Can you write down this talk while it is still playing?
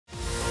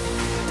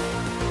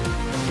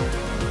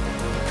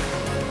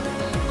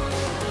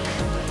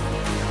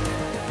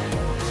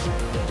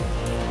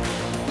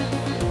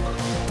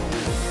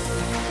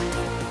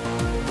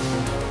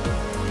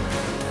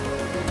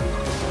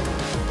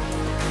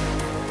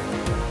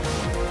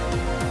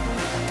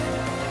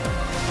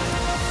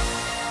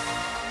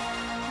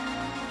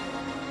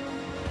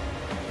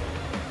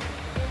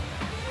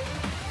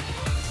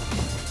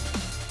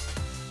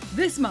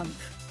This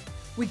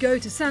month, we go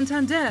to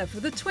Santander for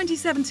the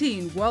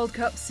 2017 World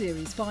Cup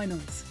Series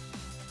finals.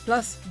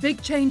 Plus,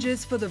 big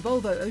changes for the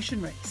Volvo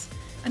Ocean Race,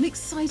 an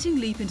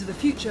exciting leap into the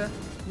future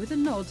with a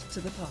nod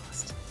to the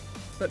past.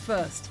 But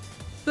first,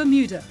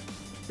 Bermuda,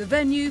 the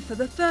venue for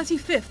the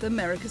 35th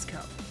America's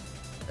Cup.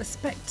 A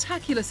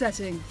spectacular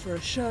setting for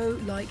a show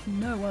like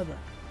no other.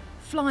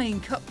 Flying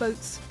cup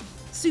boats,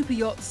 super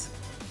yachts,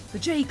 the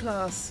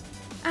J-Class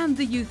and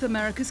the Youth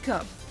America's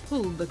Cup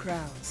pulled the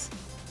crowds.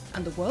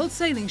 And the World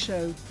Sailing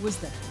Show was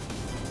there.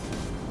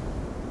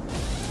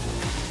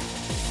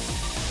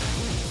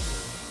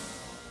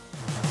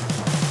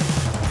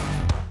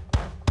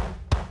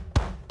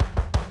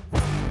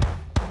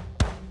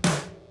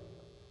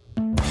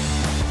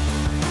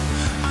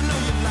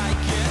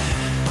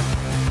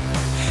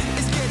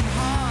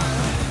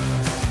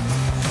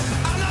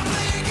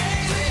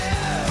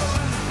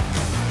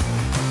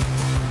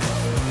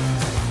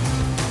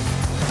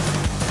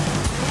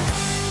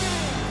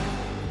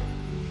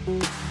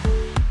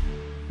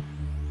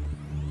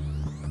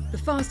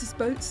 The fastest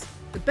boats,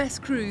 the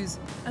best crews,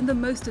 and the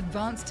most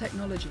advanced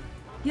technology.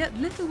 Yet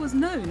little was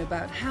known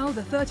about how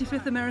the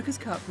 35th America's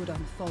Cup would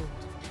unfold.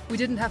 We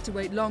didn't have to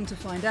wait long to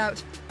find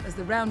out as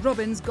the round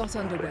robins got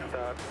underway.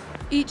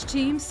 Each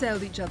team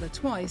sailed each other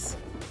twice,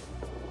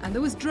 and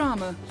there was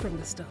drama from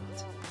the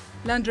start.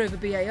 Land Rover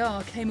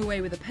BAR came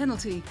away with a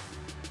penalty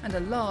and a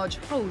large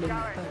hole in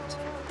their boat.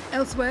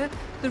 Elsewhere,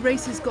 the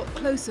races got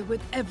closer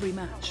with every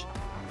match.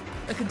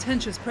 A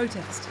contentious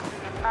protest.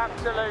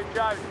 Absolute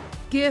joke.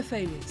 Gear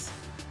failures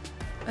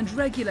and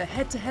regular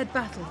head-to-head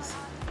battles.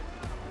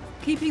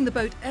 Keeping the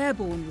boat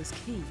airborne was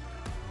key.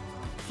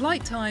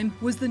 Flight time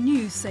was the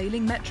new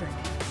sailing metric.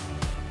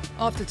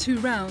 After 2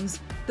 rounds,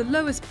 the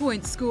lowest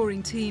point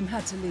scoring team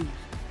had to leave.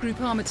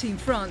 Groupama Team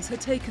France had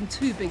taken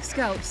 2 big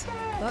scalps,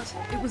 but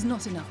it was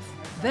not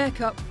enough. Their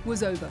cup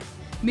was over.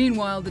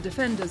 Meanwhile, the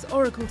defenders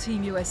Oracle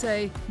Team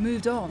USA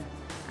moved on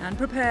and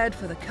prepared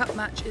for the cup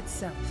match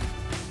itself.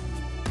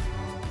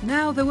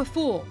 Now there were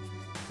 4,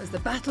 as the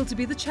battle to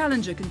be the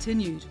challenger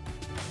continued.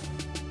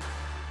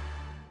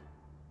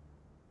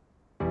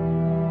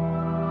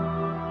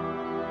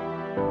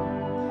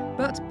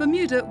 But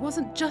Bermuda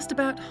wasn't just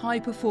about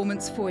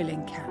high-performance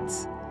foiling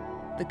cats.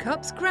 The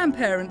Cup's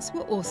grandparents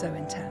were also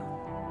in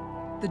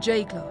town. The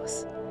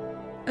J-Class.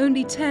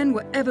 Only 10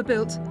 were ever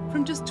built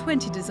from just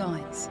 20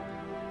 designs,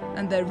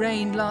 and their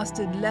reign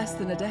lasted less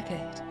than a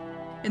decade.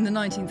 In the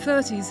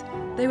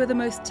 1930s, they were the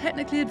most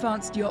technically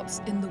advanced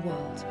yachts in the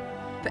world.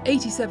 For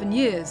 87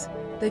 years,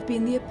 they've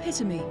been the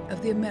epitome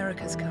of the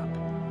America's Cup.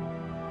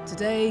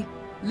 Today,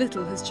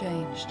 little has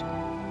changed.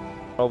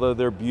 Although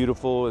they're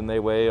beautiful and they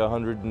weigh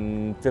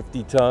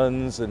 150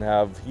 tons and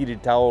have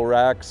heated towel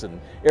racks and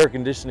air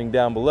conditioning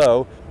down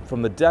below,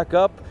 from the deck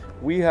up,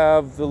 we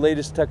have the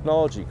latest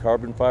technology,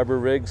 carbon fiber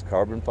rigs,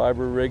 carbon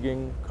fiber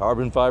rigging,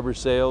 carbon fiber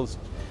sails,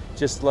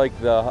 just like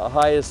the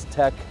highest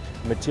tech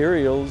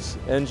materials,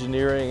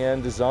 engineering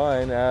and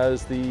design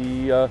as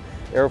the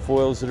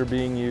airfoils that are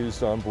being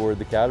used on board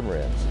the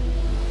catamarans.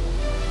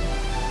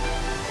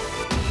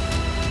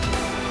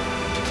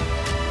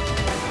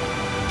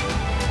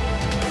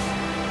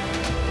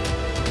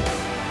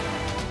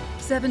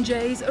 Seven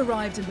J's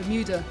arrived in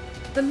Bermuda,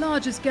 the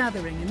largest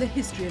gathering in the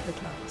history of the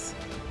class.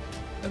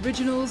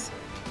 Originals,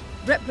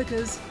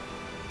 replicas,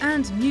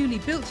 and newly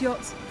built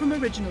yachts from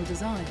original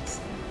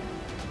designs.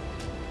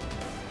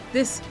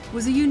 This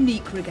was a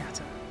unique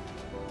regatta.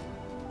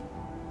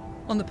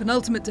 On the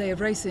penultimate day of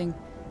racing,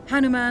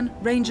 Hanuman,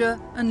 Ranger,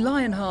 and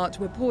Lionheart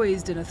were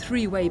poised in a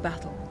 3-way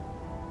battle.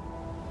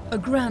 A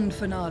grand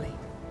finale.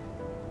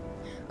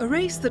 A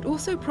race that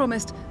also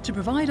promised to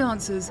provide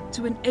answers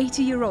to an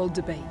 80-year-old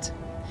debate.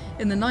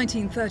 In the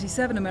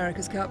 1937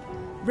 America's Cup,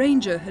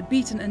 Ranger had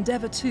beaten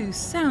Endeavour II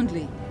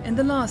soundly in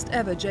the last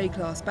ever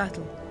J-Class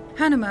battle.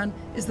 Hanuman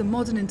is the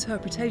modern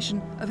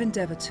interpretation of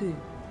Endeavour II.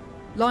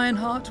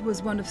 Lionheart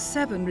was one of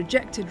 7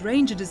 rejected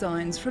Ranger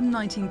designs from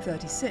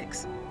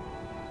 1936.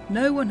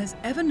 No one has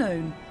ever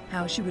known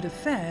how she would have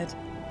fared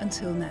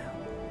until now.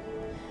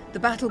 The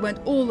battle went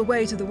all the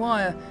way to the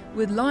wire,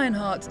 with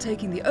Lionheart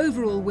taking the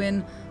overall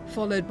win,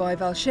 followed by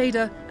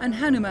Valsheda and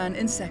Hanuman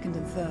in 2nd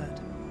and 3rd.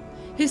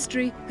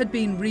 History had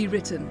been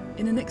rewritten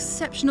in an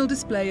exceptional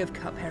display of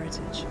Cup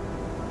heritage.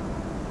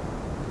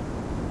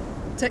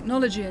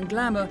 Technology and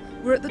glamour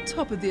were at the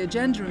top of the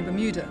agenda in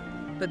Bermuda,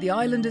 but the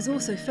island is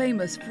also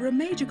famous for a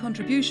major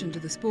contribution to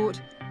the sport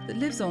that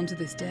lives on to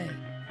this day.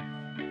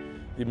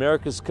 The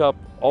America's Cup,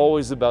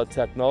 always about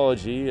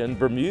technology, and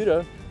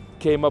Bermuda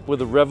came up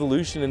with a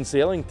revolution in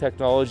sailing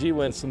technology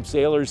when some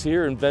sailors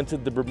here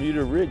invented the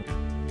Bermuda rig.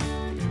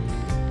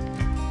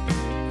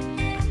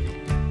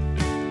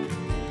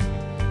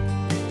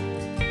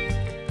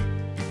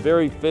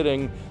 Very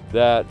fitting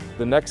that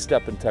the next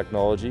step in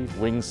technology,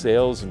 wing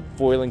sails and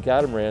foiling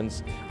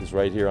catamarans, is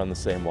right here on the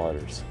same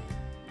waters.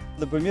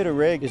 The Bermuda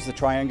rig is the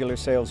triangular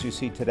sails you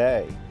see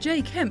today.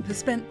 Jay Kemp has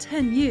spent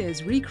 10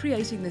 years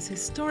recreating this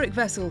historic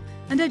vessel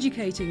and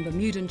educating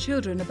Bermudan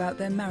children about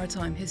their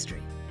maritime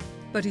history.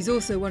 But he's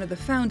also one of the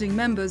founding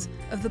members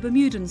of the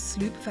Bermudan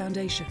Sloop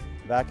Foundation.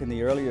 Back in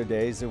the earlier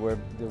days, there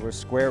were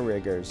square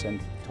riggers and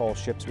tall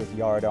ships with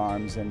yard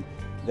arms, and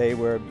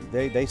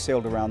they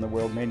sailed around the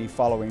world mainly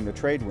following the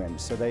trade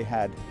winds. So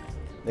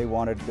they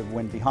wanted the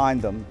wind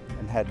behind them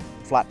and had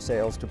flat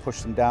sails to push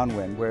them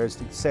downwind, whereas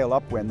to sail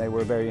upwind they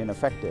were very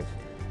ineffective.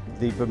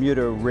 The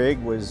Bermuda rig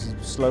was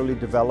slowly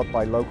developed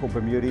by local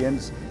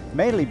Bermudians,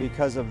 mainly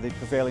because of the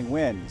prevailing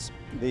winds.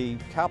 The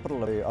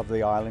capital of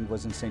the island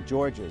was in St.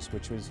 George's,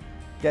 which was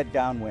dead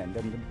downwind,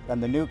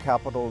 and the new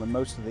capital and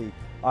most of the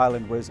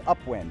island was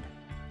upwind.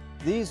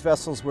 These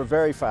vessels were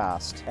very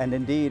fast, and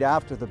indeed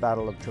after the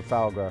Battle of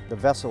Trafalgar, the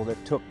vessel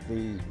that took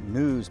the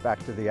news back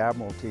to the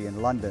Admiralty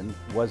in London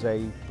was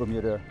a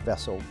Bermuda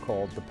vessel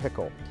called the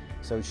Pickle.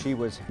 So she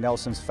was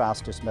Nelson's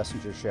fastest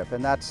messenger ship,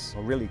 and that's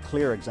a really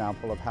clear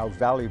example of how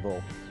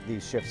valuable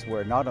these ships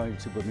were, not only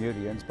to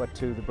Bermudians, but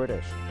to the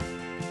British.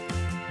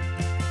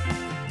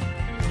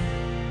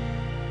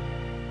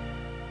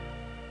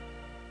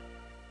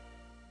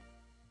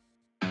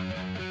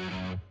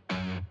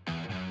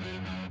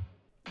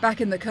 Back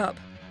in the Cup,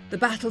 the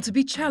battle to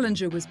be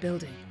challenger was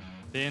building.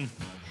 In.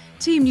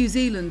 Team New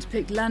Zealand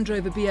picked Land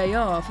Rover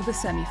BAR for the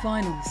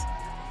semi-finals,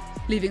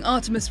 leaving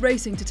Artemis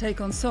Racing to take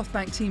on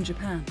SoftBank Team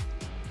Japan.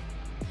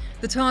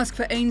 The task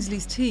for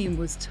Ainsley's team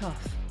was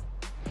tough,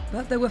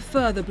 but there were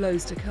further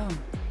blows to come.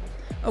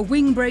 A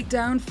wing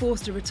breakdown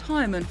forced a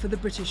retirement for the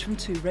British from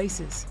 2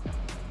 races.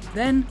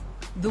 Then,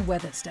 the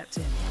weather stepped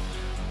in.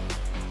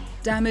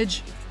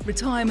 Damage,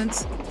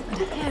 retirements, and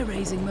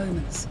hair-raising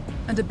moments,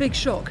 and a big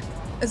shock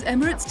as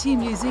Emirates Team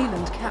New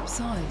Zealand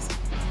capsized.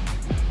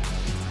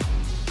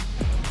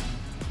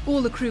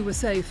 All the crew were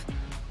safe,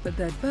 but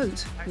their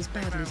boat was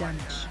badly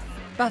damaged.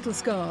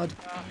 Battle-scarred,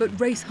 but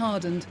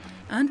race-hardened,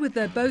 and with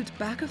their boat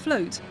back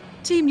afloat,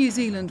 Team New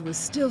Zealand was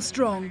still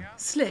strong,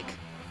 slick,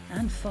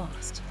 and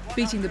fast.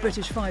 Beating the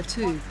British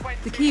 5-2,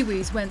 the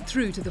Kiwis went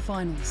through to the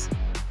finals.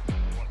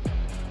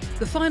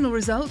 The final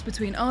result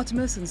between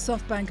Artemis and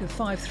SoftBank of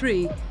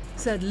 5-3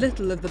 said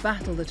little of the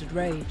battle that had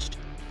raged.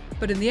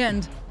 But in the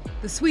end,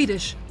 the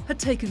Swedish had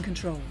taken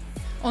control.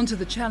 Onto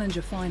the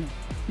challenger final.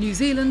 New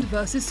Zealand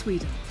versus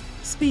Sweden.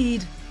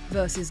 Speed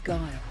versus guile.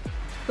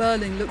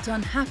 Burling looked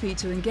unhappy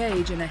to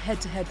engage in a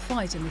head-to-head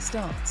fight in the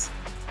starts,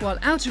 while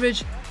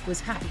Outeridge was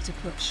happy to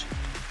push.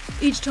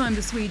 Each time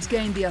the Swedes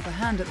gained the upper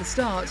hand at the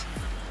start,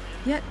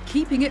 yet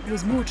keeping it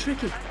was more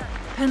tricky.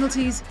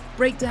 Penalties,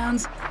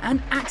 breakdowns,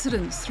 and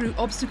accidents threw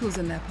obstacles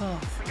in their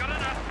path.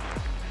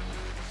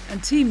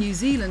 And Team New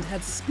Zealand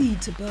had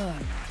speed to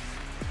burn.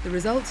 The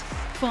result,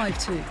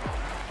 5-2.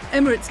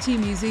 Emirates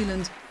Team New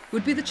Zealand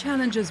would be the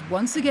challengers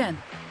once again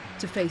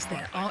to face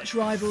their arch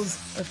rivals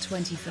of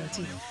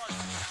 2013.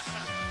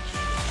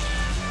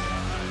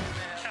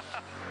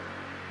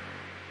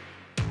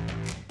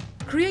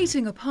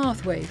 Creating a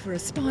pathway for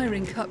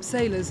aspiring Cup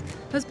sailors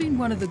has been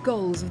one of the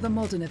goals of the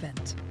modern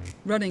event.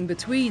 Running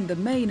between the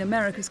main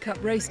America's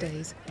Cup race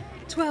days,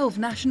 12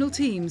 national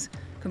teams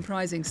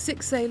comprising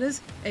 6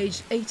 sailors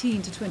aged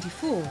 18 to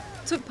 24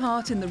 took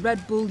part in the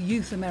Red Bull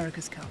Youth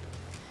America's Cup.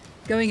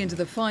 Going into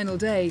the final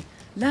day,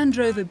 Land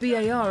Rover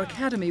BAR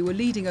Academy were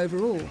leading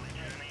overall.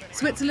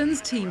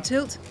 Switzerland's Team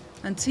Tilt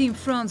and Team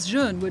France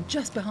Jeune were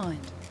just behind.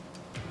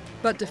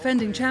 But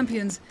defending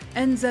champions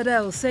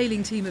NZL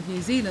Sailing Team of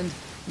New Zealand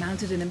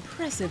mounted an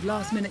impressive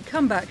last-minute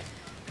comeback,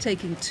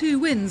 taking 2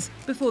 wins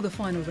before the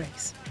final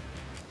race.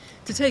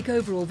 To take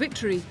overall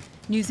victory,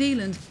 New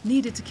Zealand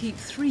needed to keep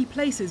 3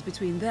 places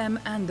between them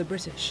and the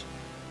British.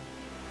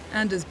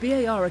 And as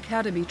BAR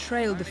Academy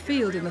trailed the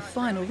field in the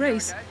final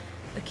race,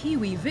 a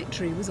Kiwi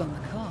victory was on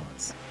the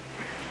cards.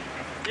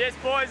 Yes,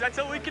 boys, that's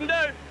all we can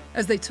do.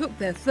 As they took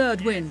their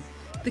 3rd win,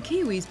 the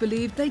Kiwis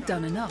believed they'd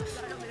done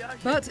enough.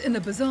 But in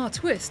a bizarre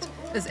twist,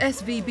 as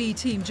SVB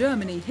Team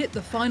Germany hit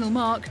the final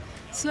mark,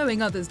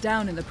 slowing others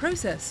down in the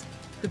process,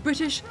 the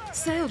British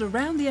sailed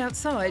around the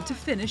outside to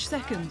finish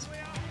 2nd.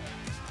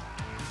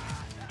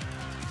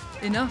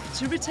 Enough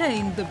to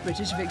retain the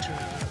British victory.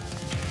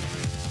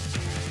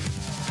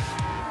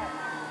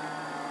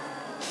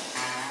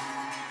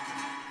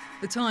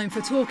 The time for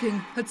talking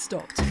had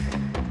stopped.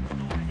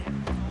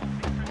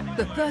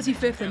 The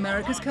 35th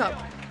America's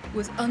Cup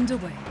was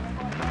underway.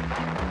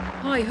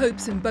 High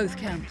hopes in both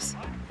camps,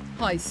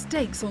 high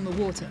stakes on the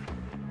water.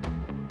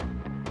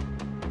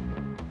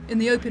 In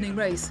the opening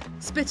race,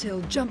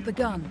 Spithill jumped the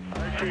gun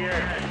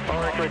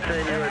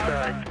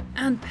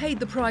and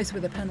paid the price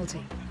with a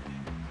penalty.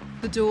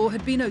 The door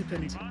had been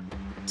opened.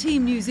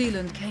 Team New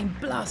Zealand came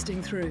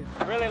blasting through.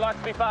 I'd really like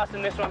to be fast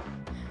in this one.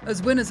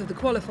 As winners of the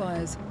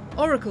qualifiers,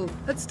 Oracle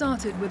had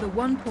started with a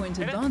 1-point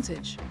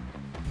advantage,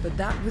 but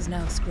that was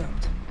now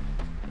scrubbed.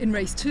 In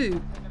race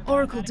 2,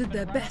 Oracle did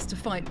their best to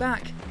fight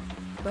back,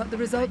 but the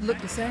result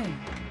looked the same.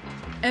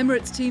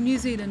 Emirates Team New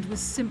Zealand was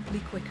simply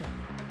quicker.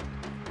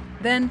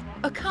 Then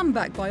a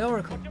comeback by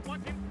Oracle,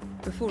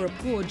 before a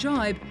poor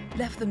jibe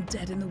left them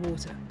dead in the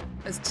water,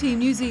 as Team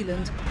New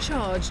Zealand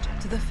charged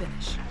to the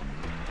finish.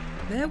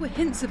 There were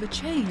hints of a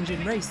change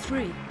in race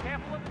 3.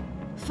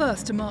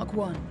 First to Mark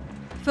 1,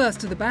 first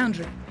to the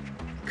boundary.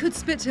 Could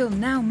Spithill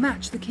now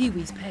match the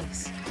Kiwis'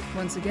 pace?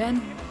 Once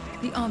again,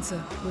 the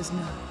answer was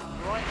no.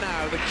 Right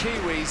now, the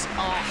Kiwis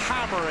are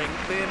hammering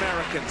the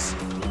Americans.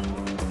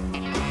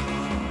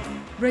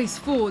 Race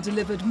 4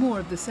 delivered more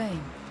of the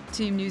same.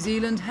 Team New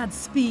Zealand had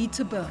speed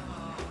to burn.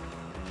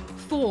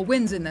 4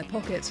 wins in their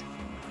pocket,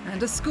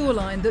 and a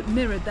scoreline that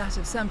mirrored that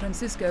of San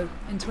Francisco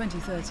in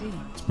 2013.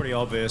 It's pretty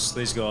obvious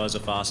these guys are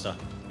faster.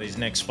 These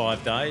next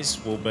 5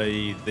 days will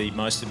be the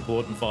most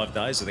important 5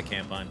 days of the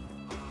campaign.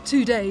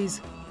 2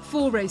 days,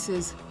 4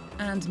 races,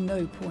 and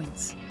no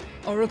points.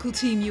 Oracle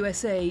Team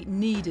USA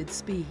needed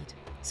speed.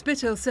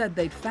 Spithill said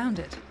they'd found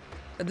it.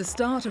 At the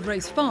start of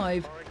race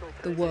 5,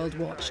 the world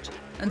watched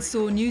and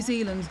saw New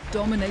Zealand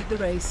dominate the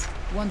race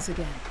once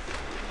again.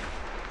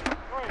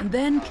 And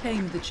then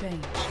came the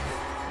change.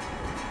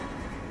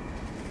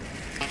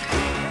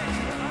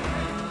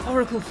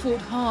 Oracle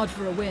fought hard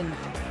for a win.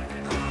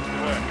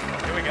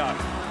 Here we go.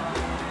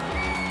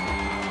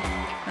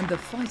 And the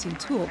fighting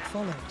talk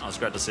followed. Oh, it's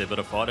great to see a bit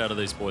of fight out of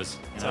these boys.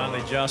 It's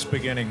only just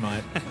beginning,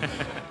 mate.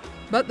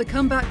 But the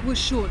comeback was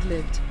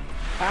short-lived.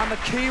 And the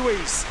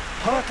Kiwis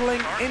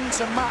hurtling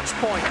into match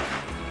point.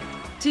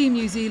 Team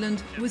New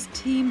Zealand was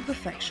team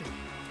perfection.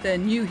 Their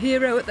new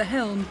hero at the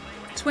helm,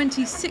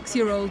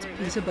 26-year-old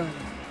Peter Bowling.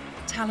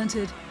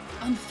 Talented,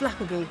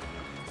 unflappable,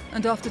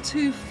 and after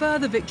 2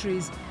 further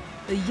victories,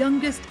 the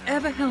youngest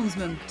ever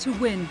helmsman to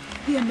win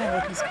the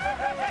America's Cup.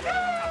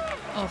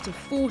 After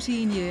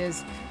 14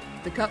 years,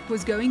 the Cup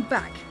was going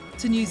back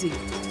to New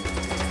Zealand.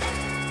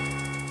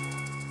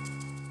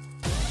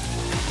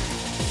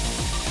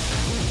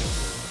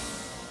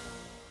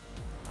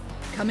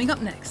 Coming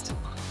up next,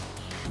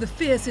 the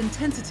fierce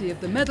intensity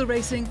of the medal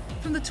racing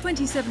from the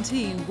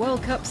 2017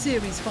 World Cup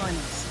Series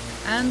finals,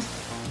 and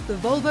the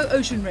Volvo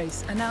Ocean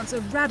Race announce a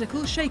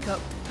radical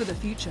shake-up for the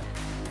future.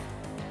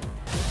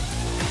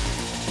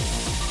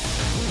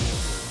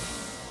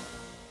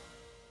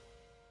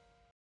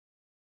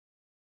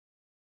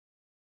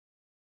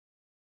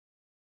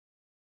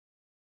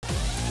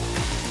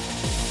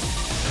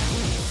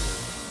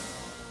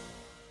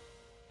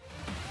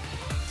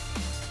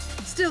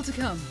 Still to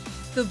come,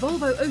 the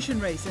Volvo Ocean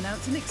Race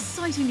announced an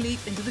exciting leap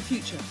into the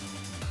future.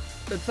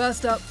 But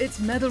first up, it's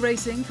medal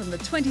racing from the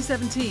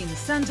 2017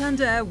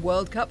 Santander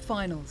World Cup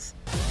Finals.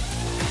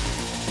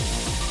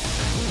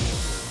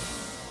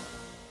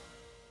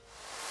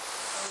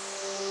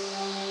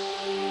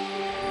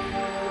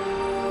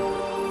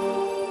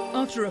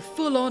 After a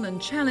full-on and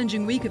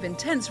challenging week of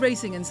intense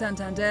racing in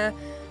Santander,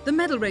 the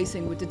medal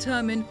racing would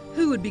determine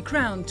who would be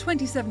crowned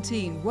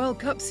 2017 World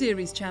Cup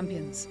Series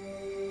champions.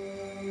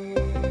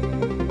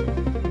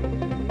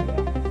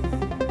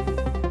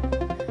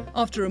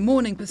 After a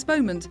morning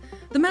postponement,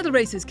 the medal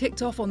races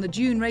kicked off on the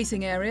dune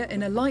racing area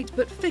in a light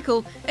but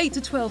fickle 8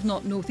 to 12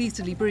 knot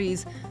northeasterly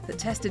breeze that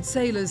tested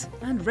sailors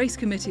and race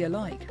committee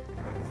alike.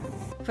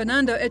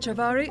 Fernando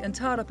Echevarri and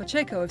Tara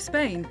Pacheco of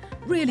Spain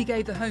really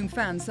gave the home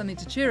fans something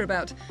to cheer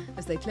about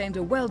as they claimed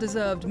a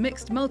well-deserved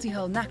mixed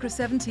multi-hull NACRA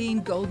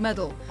 17 gold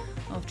medal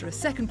after a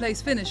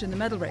second-place finish in the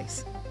medal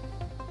race.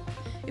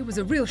 It was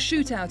a real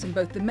shootout in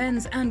both the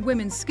men's and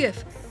women's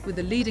skiff, with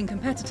the leading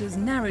competitors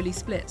narrowly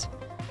split.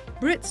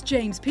 Brits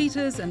James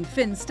Peters and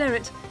Finn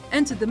Sterrett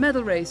entered the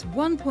medal race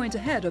 1 point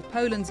ahead of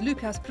Poland's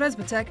Lukas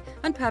Przybystek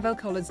and Paweł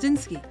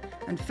Kolodziński,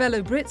 and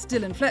fellow Brits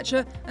Dylan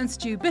Fletcher and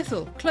Stu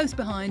Bithell close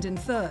behind in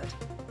third.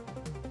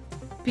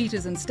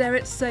 Peters and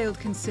Sterrett sailed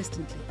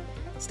consistently,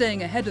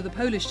 staying ahead of the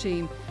Polish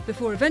team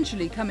before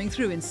eventually coming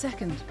through in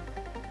second.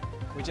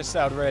 We just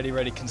sailed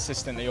really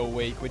consistently all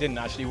week. We didn't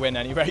actually win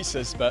any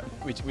races, but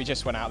we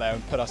just went out there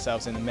and put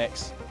ourselves in the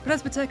mix.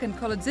 Przybystek and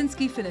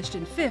Kolodziński finished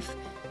in fifth,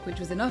 which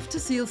was enough to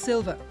seal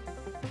silver.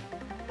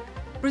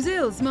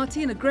 Brazil's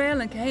Martina Grael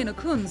and Kahena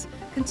Kunz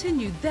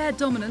continued their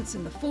dominance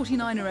in the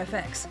 49er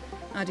FX,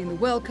 adding the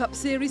World Cup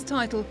Series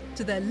title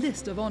to their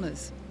list of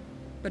honours.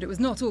 But it was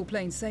not all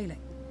plain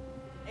sailing.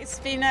 It's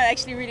been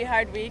actually a really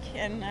hard week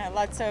and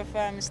lots of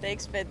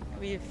mistakes, but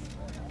we've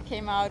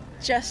came out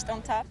just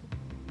on top.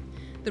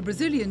 The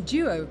Brazilian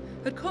duo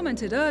had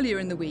commented earlier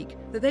in the week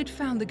that they'd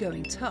found the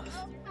going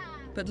tough.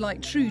 But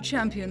like true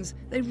champions,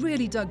 they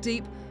really dug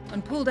deep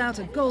and pulled out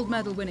a gold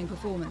medal winning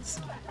performance.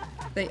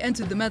 They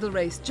entered the medal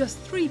race just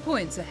 3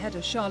 points ahead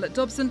of Charlotte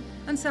Dobson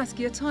and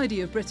Saskia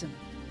Tidy of Britain.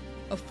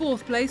 A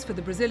 4th place for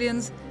the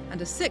Brazilians and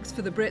a 6th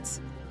for the Brits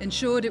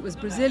ensured it was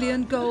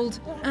Brazilian gold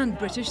and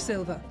British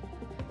silver.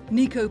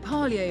 Nico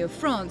Parlier of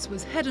France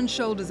was head and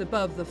shoulders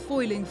above the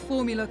foiling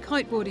Formula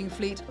kiteboarding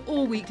fleet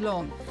all week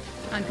long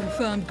and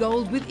confirmed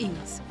gold with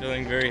ease.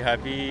 Feeling very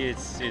happy.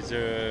 It's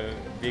a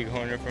big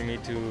honor for me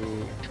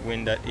to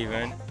win that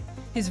event.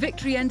 His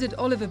victory ended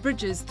Oliver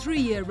Bridges'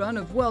 3-year run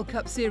of World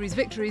Cup Series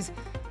victories,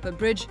 but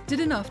Bridge did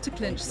enough to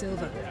clinch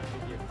silver.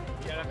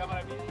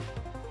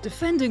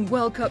 Defending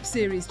World Cup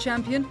Series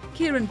champion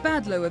Kieran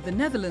Badlow of the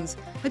Netherlands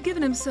had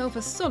given himself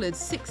a solid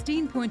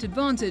 16-point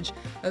advantage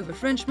over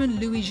Frenchman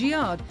Louis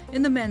Giard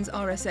in the men's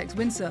RSX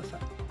windsurfer.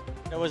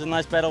 It was a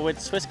nice battle with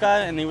the Swiss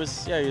guy, and he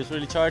was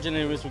really charging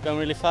and he was going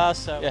really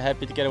fast. So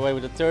happy to get away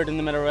with the third in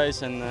the medal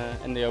race and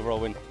the overall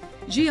win.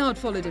 Giard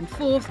followed in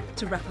 4th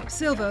to wrap up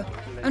silver,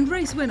 and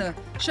race winner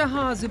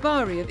Shahar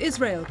Zubari of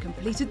Israel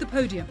completed the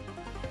podium.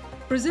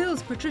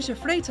 Brazil's Patricia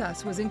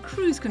Freitas was in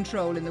cruise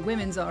control in the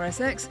women's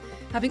RSX,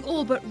 having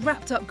all but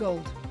wrapped up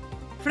gold.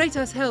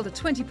 Freitas held a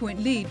 20-point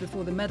lead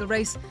before the medal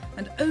race,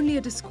 and only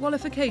a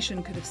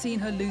disqualification could have seen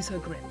her lose her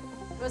grip.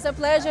 It was a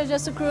pleasure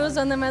just to cruise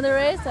on the medal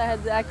race.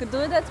 I could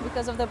do that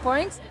because of the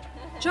points.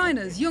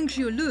 China's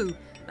Yongxiu Lu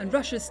and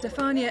Russia's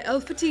Stefania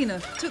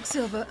Elfatina took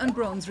silver and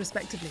bronze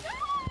respectively.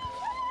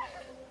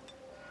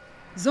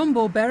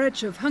 Zsombor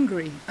Beric of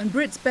Hungary and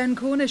Brits Ben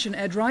Cornish and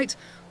Ed Wright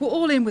were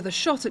all in with a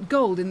shot at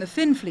gold in the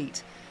Finn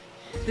fleet.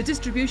 The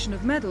distribution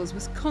of medals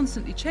was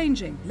constantly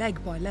changing,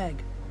 leg by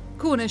leg.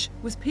 Cornish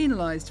was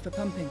penalised for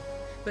pumping,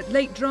 but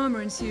late drama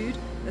ensued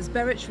as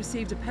Beric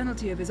received a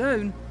penalty of his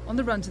own on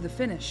the run to the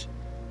finish.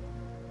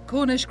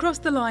 Cornish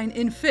crossed the line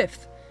in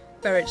 5th,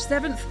 Beric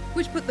 7th,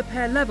 which put the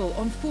pair level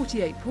on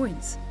 48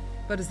 points.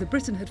 But as the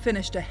Briton had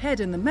finished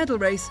ahead in the medal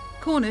race,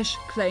 Cornish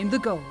claimed the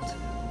gold.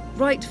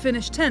 Wright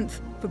finished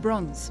 10th for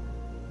bronze.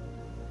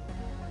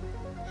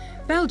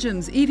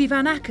 Belgium's Evie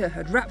van Acker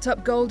had wrapped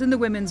up gold in the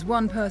women's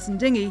one-person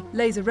dinghy,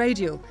 Laser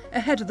Radial,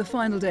 ahead of the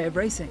final day of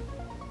racing.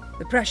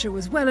 The pressure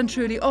was well and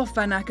truly off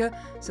Van Acker,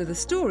 so the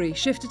story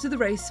shifted to the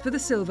race for the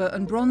silver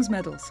and bronze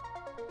medals.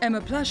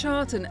 Emma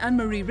Plashart and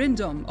Anne-Marie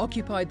Rindom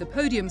occupied the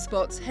podium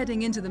spots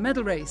heading into the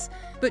medal race,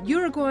 but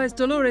Uruguay's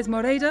Dolores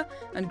Moreda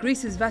and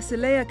Greece's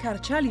Vasilea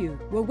Carachaliu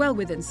were well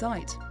within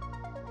sight.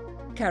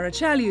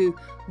 Carachaliu,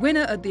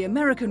 winner at the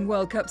American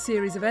World Cup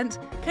Series event,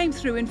 came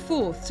through in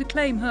 4th to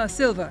claim her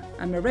silver,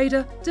 and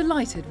Moreda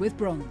delighted with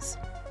bronze.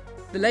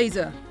 The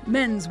Laser,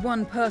 men's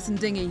one-person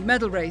dinghy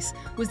medal race,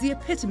 was the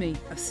epitome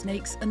of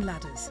snakes and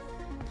ladders.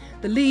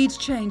 The lead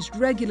changed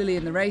regularly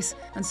in the race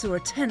and saw a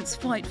tense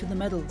fight for the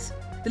medals.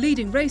 The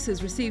leading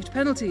racers received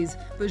penalties,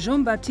 but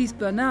Jean-Baptiste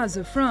Bernaz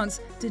of France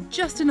did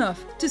just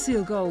enough to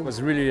seal gold. It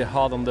was really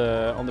hard on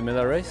the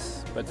medal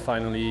race, but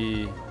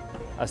finally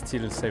I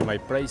still saved my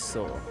place,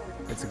 so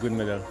it's a good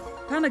medal.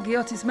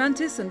 Panagiotis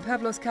Mantis and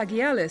Pavlos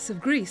Kagialis of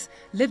Greece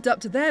lived up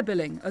to their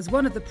billing as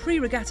one of the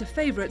pre-regatta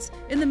favourites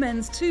in the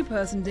men's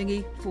two-person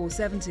dinghy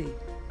 470.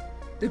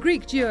 The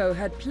Greek duo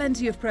had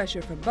plenty of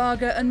pressure from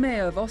Barga and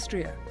Meo of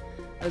Austria,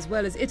 as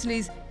well as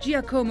Italy's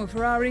Giacomo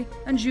Ferrari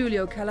and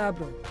Giulio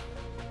Calabro.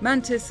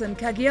 Mantis and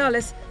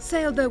Kagialis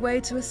sailed their way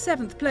to a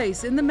 7th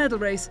place in the medal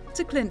race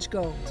to clinch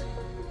gold.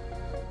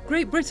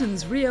 Great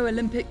Britain's Rio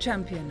Olympic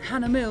champion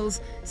Hannah Mills,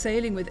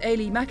 sailing with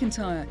Ailey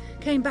McIntyre,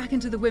 came back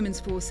into the women's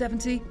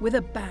 470 with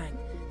a bang,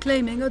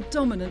 claiming a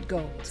dominant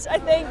gold. I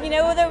think,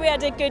 although we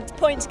had a good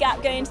points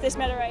gap going into this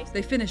medal race.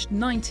 They finished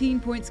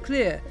 19 points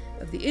clear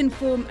of the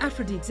in-form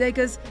Aphrodite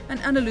Zegers and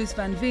Anneloes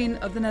van Veen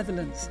of the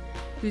Netherlands,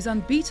 whose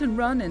unbeaten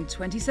run in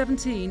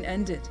 2017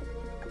 ended.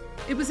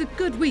 It was a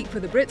good week for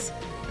the Brits,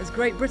 as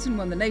Great Britain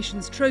won the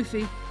nation's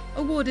trophy,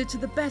 awarded to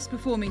the best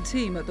performing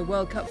team at the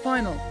World Cup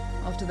final,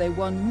 after they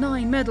won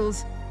 9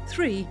 medals,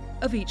 3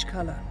 of each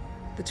colour.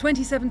 The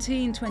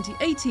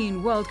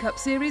 2017-2018 World Cup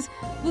Series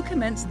will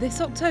commence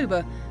this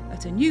October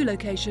at a new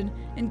location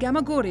in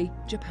Gamagori,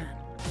 Japan.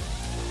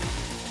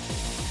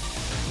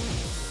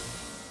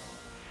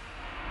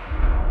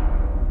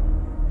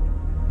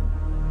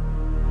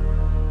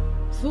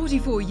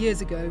 "44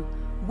 years ago,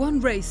 one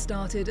race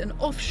started an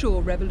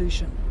offshore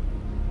revolution.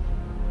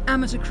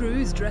 Amateur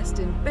crews dressed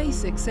in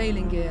basic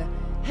sailing gear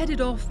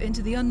headed off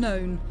into the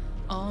unknown,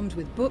 armed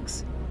with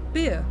books,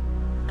 beer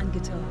and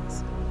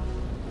guitars.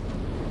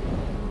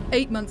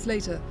 8 months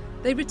later,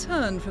 they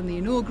returned from the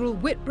inaugural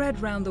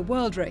Whitbread Round the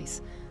World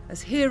race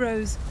as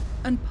heroes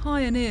and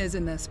pioneers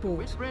in their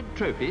sport. Whitbread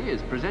Trophy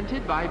is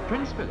presented by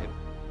Prince Philip.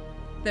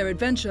 Their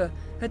adventure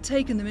had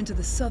taken them into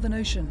the Southern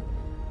Ocean,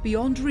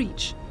 beyond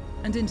reach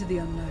and into the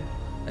unknown.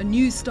 A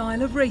new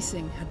style of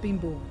racing had been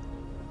born,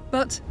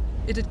 but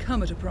it had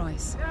come at a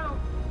price.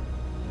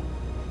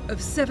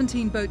 Of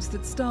 17 boats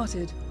that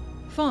started,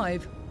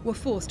 5 were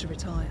forced to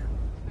retire.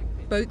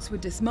 Boats were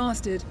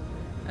dismasted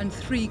and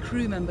 3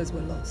 crew members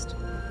were lost.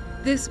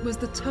 This was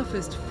the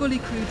toughest fully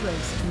crewed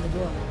race in the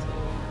world.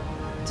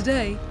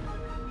 Today,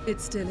 it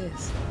still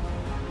is.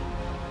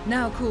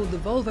 Now called the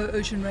Volvo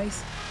Ocean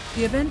Race,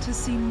 the event has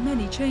seen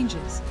many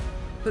changes,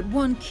 but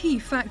one key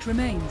fact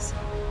remains: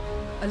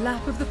 a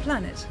lap of the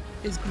planet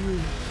is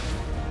grueling.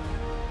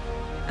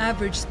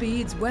 Average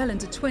speeds well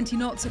into 20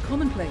 knots are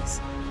commonplace,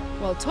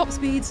 while top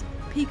speeds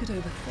peak at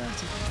over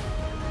 30.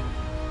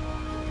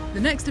 The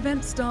next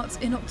event starts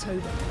in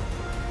October,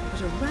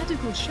 but a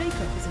radical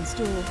shake-up is in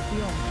store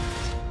beyond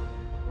that.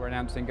 We're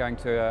announcing going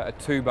to a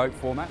 2-boat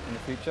format in the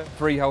future,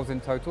 3 hulls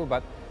in total,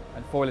 but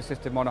a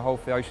foil-assisted monohull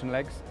for the ocean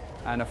legs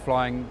and a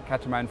flying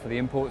catamaran for the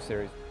import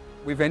series.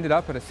 We've ended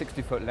up at a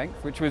 60-foot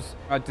length, which was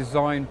a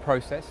design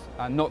process,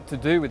 not to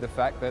do with the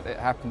fact that it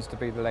happens to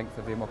be the length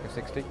of the Imoca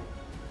 60.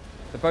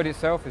 The boat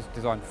itself is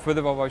designed for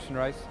the Volvo Ocean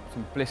Race,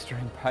 some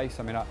blistering pace.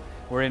 I mean,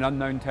 we're in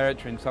unknown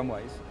territory in some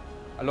ways.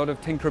 A lot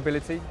of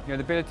tinkerability, the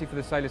ability for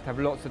the sailors to have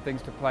lots of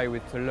things to play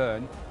with, to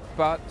learn,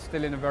 but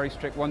still in a very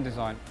strict one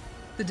design.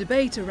 The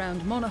debate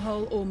around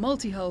monohull or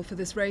multi-hull for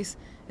this race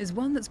is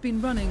one that's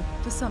been running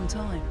for some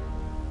time.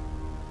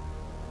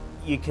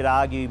 You could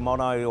argue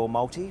mono or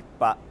multi,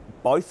 but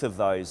both of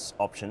those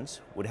options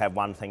would have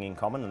one thing in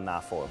common, and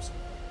they're foils.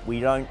 We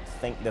don't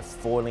think the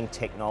foiling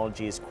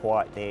technology is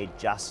quite there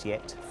just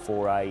yet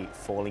for a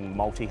foiling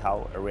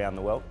multi-hull around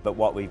the world, but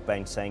what we've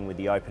been seeing with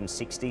the Open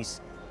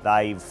 60s,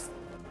 they've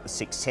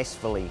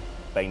successfully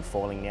been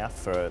foiling now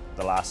for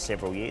the last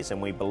several years,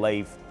 and we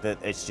believe that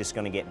it's just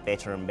going to get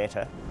better and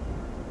better.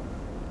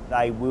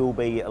 They will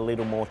be a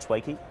little more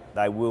tweaky,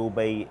 they will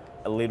be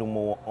a little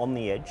more on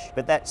the edge,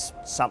 but that's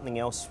something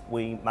else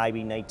we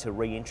maybe need to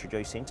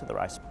reintroduce into the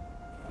race.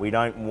 We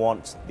don't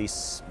want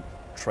this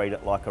treat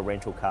it like a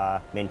rental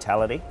car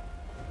mentality,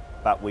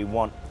 but we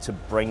want to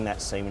bring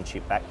that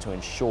seamanship back to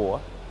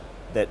ensure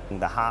that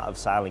the heart of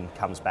sailing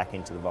comes back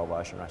into the Volvo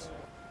Ocean Race.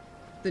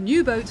 The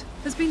new boat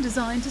has been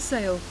designed to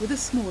sail with a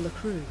smaller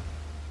crew.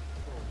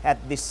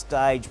 At this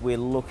stage, we're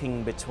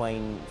looking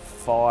between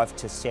 5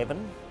 to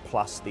 7,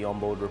 plus the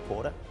onboard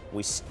reporter.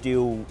 We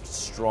still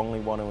strongly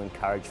want to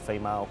encourage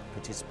female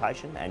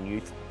participation and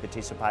youth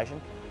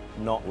participation,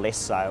 not less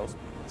sails.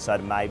 So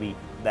maybe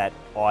that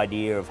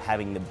idea of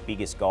having the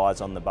biggest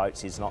guys on the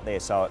boats is not there,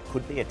 so it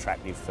could be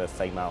attractive for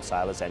female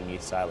sailors and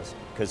youth sailors,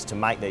 because to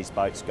make these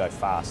boats go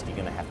fast, you're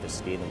going to have to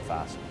steer them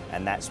fast,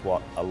 and that's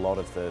what a lot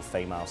of the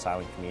female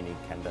sailing community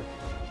can do.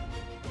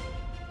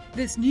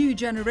 This new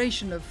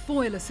generation of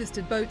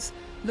foil-assisted boats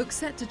looks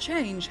set to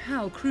change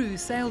how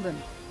crews sail them.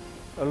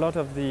 A lot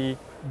of the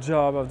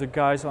job of the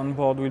guys on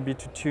board will be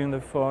to tune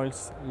the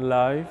foils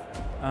live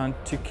and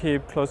to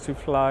keep close to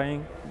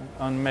flying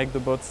and make the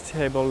boat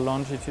stable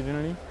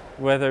longitudinally,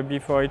 whether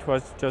before it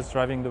was just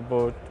driving the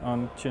boat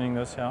and tuning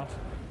the sails.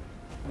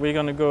 We're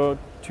going to go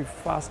to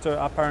faster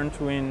apparent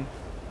wind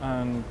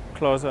and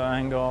closer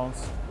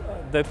angles.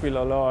 That will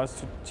allow us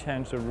to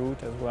change the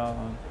route as well.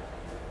 And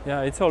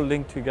yeah, it's all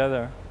linked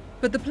together.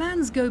 But the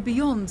plans go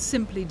beyond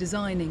simply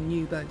designing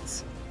new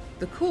boats.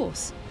 The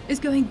course is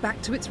going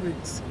back to its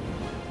roots.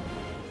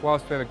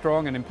 Whilst we have a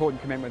strong and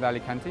important commitment with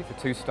Alicante for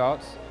 2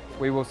 starts,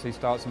 we will see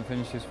starts and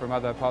finishes from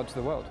other parts of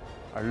the world.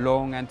 A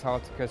long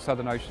Antarctica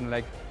Southern Ocean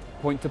leg,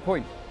 point to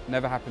point.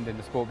 Never happened in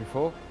the sport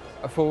before.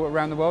 A full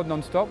around the world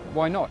non-stop,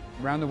 why not?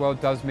 Around the world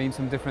does mean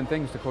some different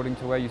things according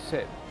to where you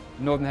sit.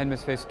 Northern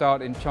Hemisphere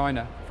start in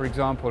China, for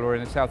example, or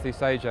in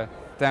Southeast Asia,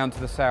 down to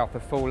the south, a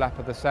full lap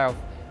of the south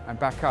and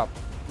back up.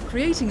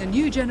 Creating a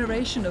new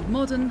generation of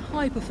modern,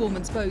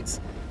 high-performance boats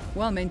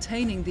while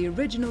maintaining the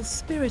original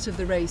spirit of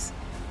the race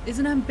is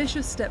an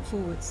ambitious step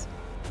forwards.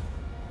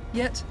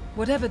 Yet,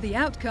 whatever the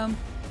outcome,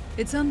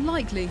 it's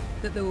unlikely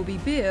that there will be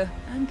beer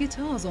and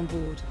guitars on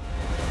board.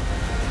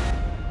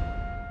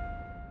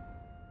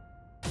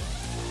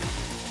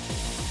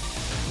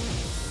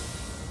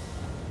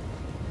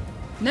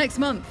 Next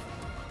month,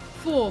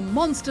 4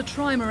 monster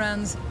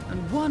trimarans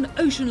and 1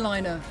 ocean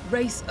liner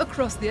race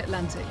across the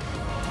Atlantic.